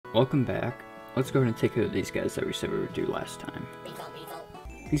Welcome back. Let's go ahead and take care of these guys that we said we would do last time.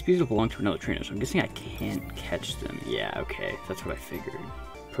 These bees will belong to another trainer, so I'm guessing I can't catch them. Yeah, okay, that's what I figured.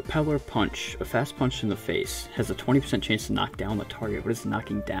 Propeller Punch. A fast punch in the face. Has a 20% chance to knock down the target. What is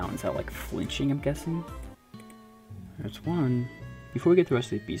knocking down? Is that like flinching, I'm guessing? There's one. Before we get the rest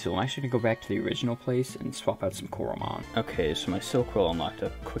of these bees, I'm actually going to go back to the original place and swap out some Coromon. Okay, so my Silk Roll unlocked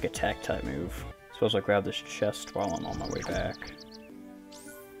a quick attack type move. Suppose I'll grab this chest while I'm on my way back.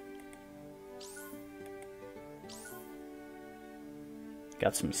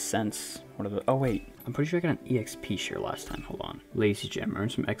 Got some sense. What are the... Oh wait, I'm pretty sure I got an EXP share last time. Hold on. Lazy Gem.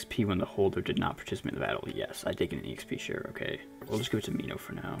 Earn some XP when the holder did not participate in the battle. Yes, I did get an EXP share. Okay. We'll just give it to Mino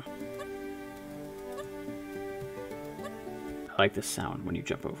for now. I like this sound when you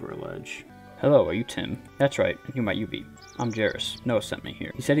jump over a ledge. Hello, are you Tim? That's right, and who might you be? I'm Jairus. Noah sent me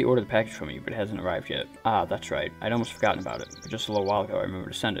here. He said he ordered the package for me, but it hasn't arrived yet. Ah, that's right. I'd almost forgotten about it, but just a little while ago I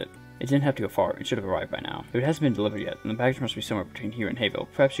remembered to send it. It didn't have to go far. It should have arrived by now. But it hasn't been delivered yet, and the package must be somewhere between here and Hayville.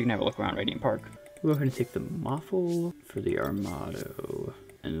 Perhaps you can have a look around Radiant Park. We'll go ahead and take the Moffle for the Armado,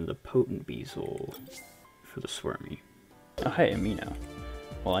 and the Potent Beazle for the Swarmy. Oh, hey, Amino.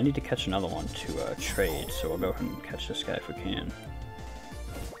 Well, I need to catch another one to trade, so we'll go ahead and catch this guy if we can.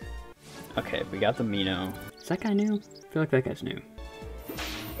 Okay, we got the Mino. Is that guy new? I feel like that guy's new.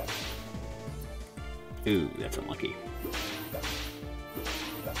 Ooh, that's unlucky.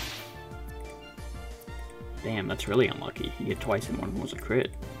 Damn, that's really unlucky. You get twice and one of them was a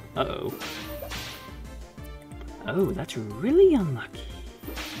crit. Uh-oh. Oh, that's really unlucky.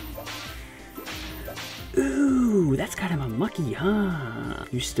 Ooh, that's kind of unlucky, huh?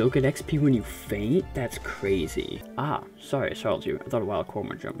 You still get XP when you faint? That's crazy. Ah, sorry, I startled you. I thought a wild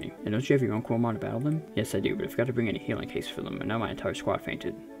Coromon jumped me. And don't you have your own Coromon to battle them? Yes, I do, but I forgot to bring any healing case for them, and now my entire squad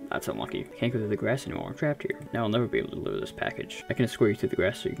fainted. That's unlucky. Can't go through the grass anymore. I'm trapped here. Now I'll never be able to deliver this package. I can escort you through the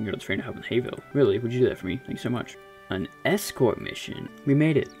grass so you can go to the trainer hub in Hayville. Really? Would you do that for me? Thank you so much. An escort mission? We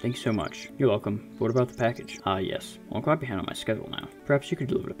made it. Thanks so much. You're welcome. But what about the package? Ah, yes. Well, I'm quite behind on my schedule now. Perhaps you could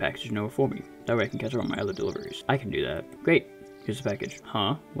deliver the package to Noah for me. That way I can catch up on my other deliveries. I can do that. Great. Here's the package.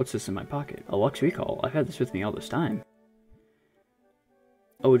 Huh? What's this in my pocket? A Lux Recall. I've had this with me all this time.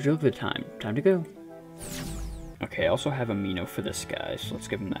 Oh, it's over time. Time to go. Okay, I also have a Mino for this guy, so let's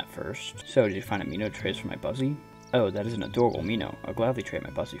give him that first. So, did you find a Mino to trade for my Buzzy? Oh, that is an adorable Mino. I'll gladly trade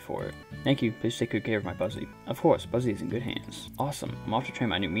my Buzzy for it. Thank you. Please take good care of my Buzzy. Of course, Buzzy is in good hands. Awesome. I'm off to train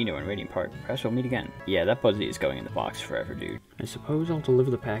my new Mino in Radiant Park. Perhaps we'll meet again. Yeah, that Buzzy is going in the box forever, dude. I suppose I'll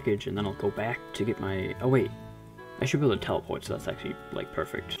deliver the package and then I'll go back to get my... Oh, wait. I should be able to teleport, so that's actually, like,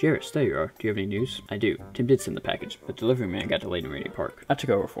 perfect. Jairus, there you are. Do you have any news? I do. Tim did send the package, but delivery man got delayed in Radiant Park. I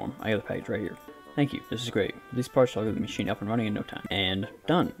took over for him. I got the package right here. Thank you, this is great. With these parts, I'll get the machine up and running in no time. And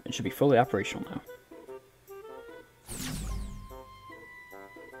done. It should be fully operational now.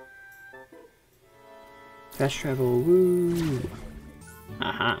 Fast travel, woo!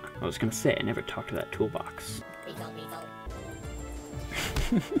 Aha, I was gonna say, I never talked to that toolbox.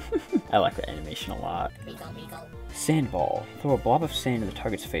 I like that animation a lot. Sandball. Throw a blob of sand in the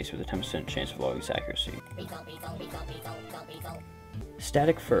target's face with a 10% chance of low accuracy.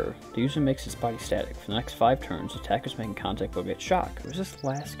 Static Fur. The user makes his body static. For the next 5 turns, attackers making contact will get shocked. Where's this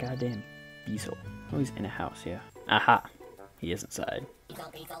last goddamn Beazle? Oh, he's in a house, yeah. Aha! He is inside.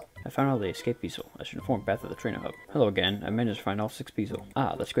 I found out they escaped Beazle. I should inform Beth at the trainer hub. Hello again. I managed to find all 6 Beazle.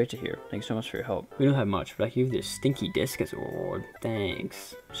 Ah, that's great to hear. Thanks so much for your help. We don't have much, but I can give you this stinky disc as a reward.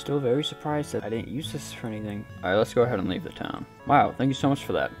 Thanks. Still very surprised that I didn't use this for anything. Alright, let's go ahead and leave the town. Wow, thank you so much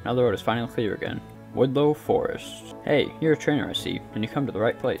for that. Now the road is finally clear again. Woodlow Forest. Hey, you're a trainer, I see, and you come to the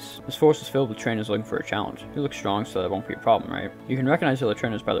right place. This forest is filled with trainers looking for a challenge. You look strong, so that won't be a problem, right? You can recognize other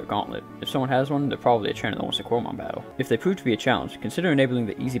trainers by their gauntlet. If someone has one, they're probably a trainer that wants a Coromon battle. If they prove to be a challenge, consider enabling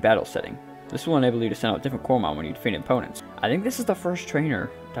the easy battle setting. This will enable you to send out different Coromon when you defeat opponents. I think this is the first trainer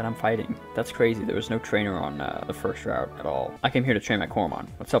that I'm fighting. That's crazy, there was no trainer on the first route at all. I came here to train my Coromon.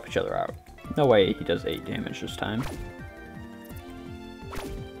 Let's help each other out. No way he does 8 damage this time.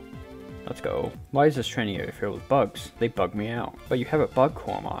 Let's go. Why is this training area filled with bugs? They bug me out. But you have a bug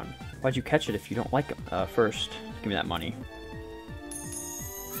Coromon. Why'd you catch it if you don't like them? First, give me that money.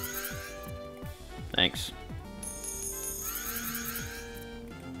 Thanks.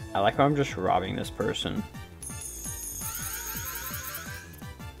 I like how I'm just robbing this person.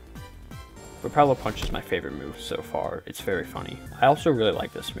 Propeller Punch is my favorite move so far. It's very funny. I also really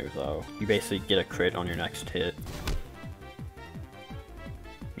like this move though. You basically get a crit on your next hit.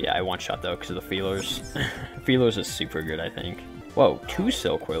 Yeah, I one-shot though because of the feelers. Feelers is super good, I think. Whoa, 2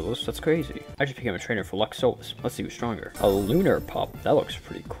 Silk Willows? That's crazy. I just became a trainer for Lux Solus. Let's see who's stronger. A Lunar Pup. That looks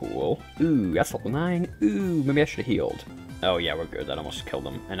pretty cool. Ooh, that's level 9. Ooh, maybe I should have healed. Oh yeah, we're good. That almost killed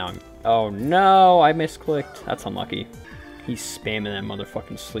him. And now I'm... Oh no, I misclicked. That's unlucky. He's spamming that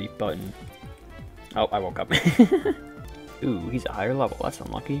motherfucking sleep button. Oh, I woke up. Ooh, he's a higher level. That's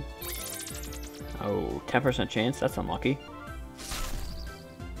unlucky. Oh, 10% chance. That's unlucky.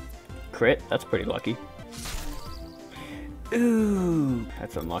 Crit. That's pretty lucky. Ooh,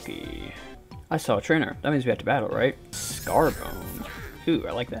 that's unlucky. I saw a trainer. That means we have to battle, right? Scarbone. Ooh,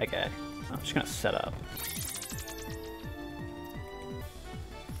 I like that guy. I'm just gonna set up.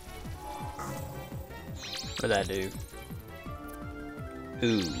 What'd that do?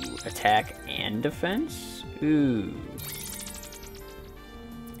 Ooh, attack and defense? Ooh.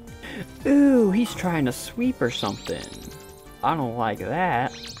 Ooh, he's trying to sweep or something. I don't like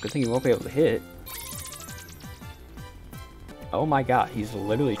that. Good thing he won't be able to hit. Oh my god, he's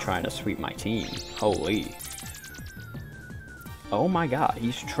literally trying to sweep my team. Holy. Oh my god,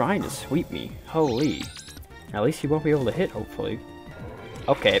 he's trying to sweep me. Holy. At least he won't be able to hit, hopefully.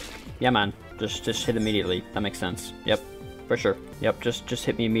 Okay. Yeah, man. Just hit immediately. That makes sense. Yep. For sure. Yep, just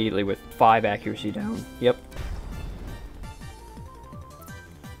hit me immediately with 5 accuracy down. Yep.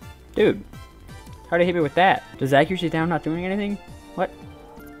 Dude. How'd he hit me with that? Does accuracy down not doing anything? What?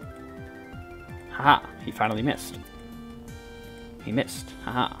 Haha. He finally missed. He missed.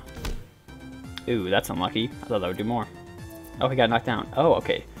 Haha. Ooh, that's unlucky. I thought that would do more. Oh, he got knocked down. Oh,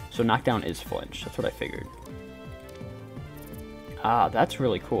 okay. So knockdown is flinch. That's what I figured. Ah, that's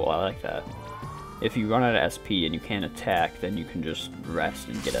really cool. I like that. If you run out of SP and you can't attack, then you can just rest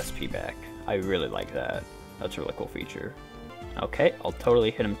and get SP back. I really like that. That's a really cool feature. Okay, I'll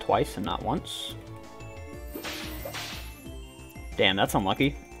totally hit him twice and not once. Damn, that's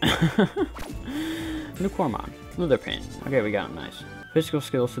unlucky. New Coromon. Slitherpin. Okay, we got him. Nice. Physical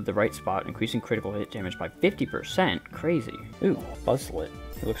skills to the right spot, increasing critical hit damage by 50%. Crazy. Ooh, Buzzlet.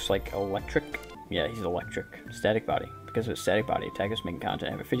 He looks like electric. Yeah, he's electric. Static body. Because of his static body, attackers making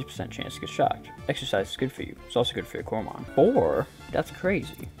contact have a 50% chance to get shocked. Exercise is good for you. It's also good for your Coromon. 4? That's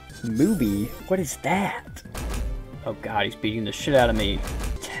crazy. Mooby? What is that? Oh god, he's beating the shit out of me.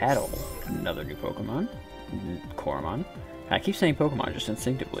 Tattle. Another new Pokemon. Coromon. I keep saying Pokemon just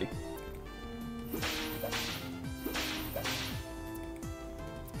instinctively.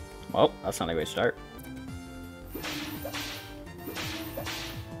 Well, that's not a great start.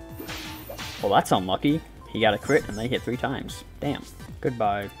 Well, that's unlucky. He got a crit and they hit 3 times. Damn.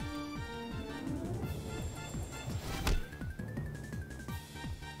 Goodbye.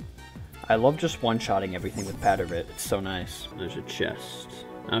 I love just one-shotting everything with Patterbit. It's so nice. There's a chest.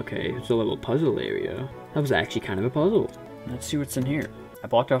 Okay, it's a little puzzle area. That was actually kind of a puzzle. Let's see what's in here. I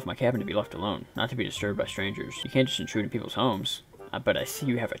blocked off my cabin to be left alone, not to be disturbed by strangers. You can't just intrude in people's homes. But I see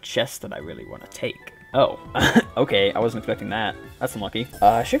you have a chest that I really want to take. Oh, okay, I wasn't expecting that. That's unlucky.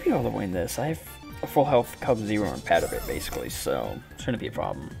 I should be able to win this. I have a full health, Cub 0, and Patterbit, basically, so it shouldn't be a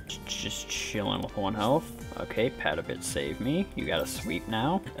problem. Just chilling with 1 health. Okay, Patterbit saved me. You got a sweep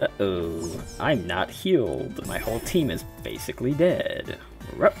now. Uh-oh, I'm not healed. My whole team is basically dead.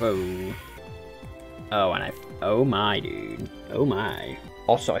 Ruh-oh. Oh, and oh my, dude. Oh my.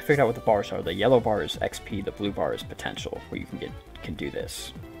 Also, I figured out what the bars are. The yellow bar is XP, the blue bar is potential, where you can do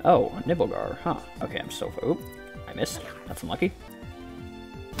this. Oh, Nibblegar, huh. Okay, I'm so... Oop, I missed. That's unlucky.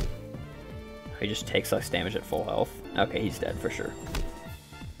 He just takes less damage at full health. Okay, he's dead for sure.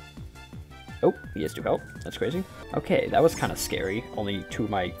 Oh, he has 2 health. That's crazy. Okay, that was kind of scary. Only 2 of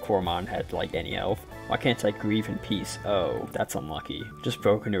my Coromon had, like, any health. Why can't I grieve in peace? Oh, that's unlucky. Just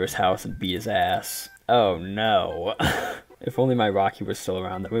broke into his house and beat his ass. Oh, no. If only my Rocky was still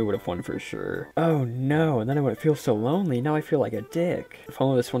around, then we would have won for sure. Oh no, and then I wouldn't feel so lonely. Now I feel like a dick. If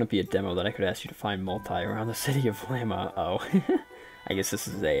only this wouldn't be a demo, then I could ask you to find multi around the city of Lima. Oh, I guess this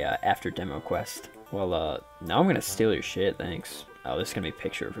is a after demo quest. Well, now I'm gonna steal your shit, thanks. Oh, this is gonna be a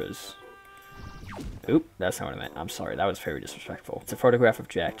picture of his. Oop, that's not what I meant. I'm sorry, that was very disrespectful. It's a photograph of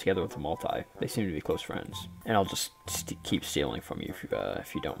Jack together with a multi. They seem to be close friends. And I'll just keep stealing from you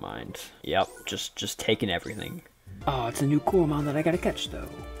if you don't mind. Yep, just taking everything. Oh, it's a new Coromon that I gotta catch, though.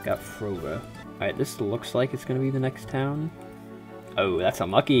 Got Frova. Alright, this looks like it's gonna be the next town. Oh, that's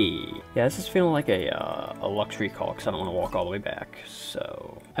unlucky. Yeah, this is feeling like a luxury call, because I don't want to walk all the way back.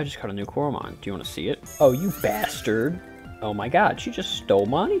 So, I just caught a new Coromon. Do you want to see it? Oh, you bastard. Oh my god, she just stole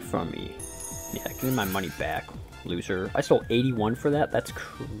money from me. Yeah, give me my money back, loser. I stole 81 for that? That's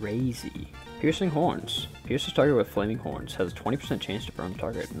crazy. Piercing horns. Pierces target with flaming horns. Has a 20% chance to burn the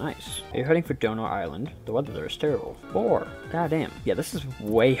target. Nice. You're heading for Donor Island. The weather there is terrible. 4. Goddamn. Yeah, this is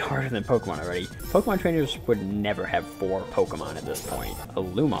way harder than Pokemon already. Pokemon trainers would never have 4 Pokemon at this point. A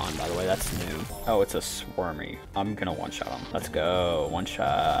Lumon, by the way, that's new. Oh, it's a Swarmy. I'm gonna one-shot him. Let's go. One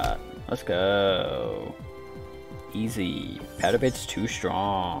shot. Let's go. Easy. Patobit's too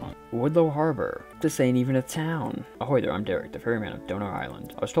strong. Woodlow Harbor. This ain't even a town. Ahoy there, I'm Derek, the ferryman of Donor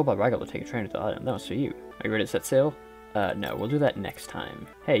Island. I was told by Rigel to take a train to the island. That was for you. Are you ready to set sail? No, we'll do that next time.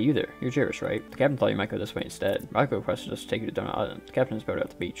 Hey, you there. You're Jairus, right? The captain thought you might go this way instead. Rigel requested us to take you to Donor Island. The captain is boat at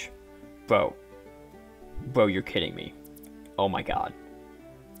the beach. Bro, you're kidding me. Oh my god.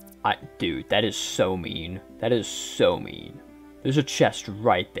 Dude, that is so mean. That is so mean. There's a chest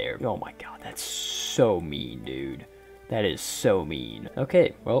right there. Oh my god, that's so mean, dude. That is so mean.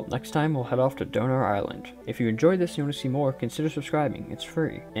 Okay, well, next time we'll head off to Donor Island. If you enjoyed this and you want to see more, consider subscribing. It's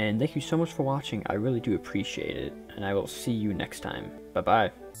free. And thank you so much for watching. I really do appreciate it. And I will see you next time.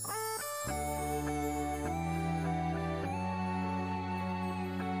 Bye-bye.